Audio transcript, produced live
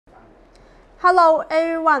Hello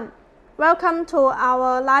everyone, welcome to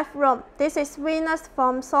our live room. This is Venus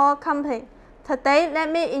from Suoer company. Today,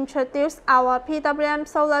 let me introduce our PWM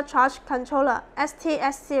solar charge controller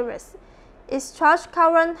STS series. Its charge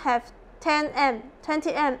current have 10 A,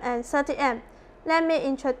 20 A, and 30 A. Let me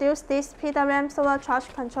introduce this PWM solar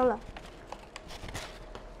charge controller.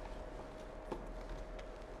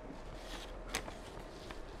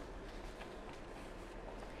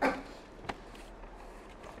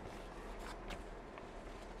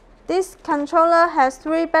 This controller has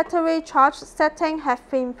 3 battery charge settings have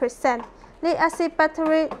been present: lead acid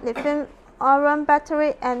battery, lithium-ion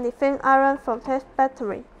battery, and lithium-ion phosphate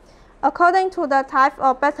battery. According to the type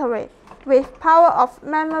of battery, with power of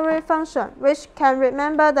memory function, which can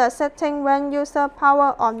remember the setting when user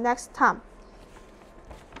power on next time.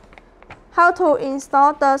 How to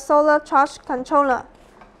install the solar charge controller?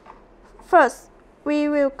 First, we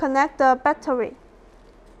will connect the battery.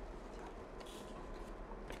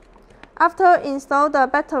 After install the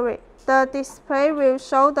battery, the display will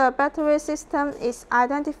show the battery system is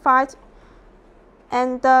identified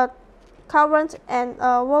and the current and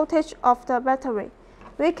voltage of the battery.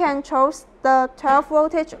 We can choose the 12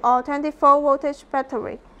 voltage or 24 voltage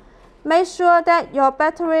battery. Make sure that your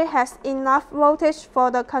battery has enough voltage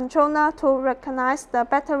for the controller to recognize the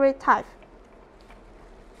battery type.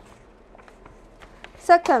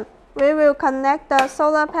 Second, we will connect the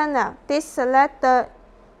solar panel. This select the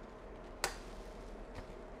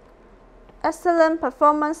excellent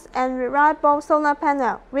performance and reliable solar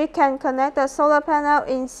panel. We can connect the solar panel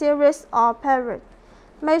in series or parallel.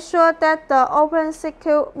 Make sure that the open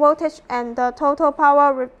circuit voltage and the total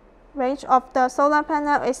power range of the solar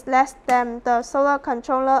panel is less than the solar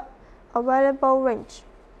controller available range.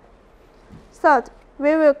 Third,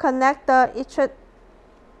 we will connect the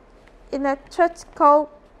electrical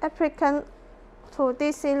appliance to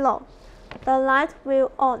DC load. The light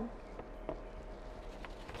will on.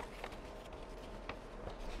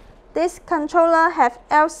 This controller has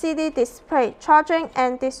LCD display. Charging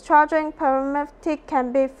and discharging parameters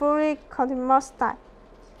can be fully customized.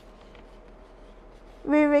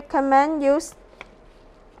 We recommend use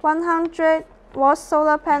 100 watt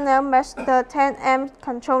solar panel match the 10 amp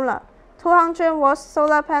controller. 200 watt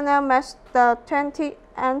solar panel match the 20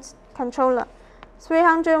 amp controller.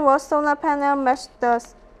 300 watt solar panel match the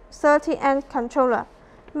 30 amp controller.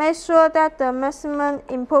 Make sure that the maximum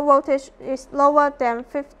input voltage is lower than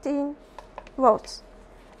 15 volts.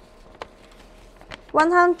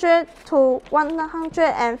 100 to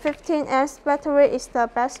 115 amp battery is the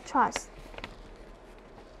best choice.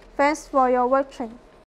 Thanks for your watching.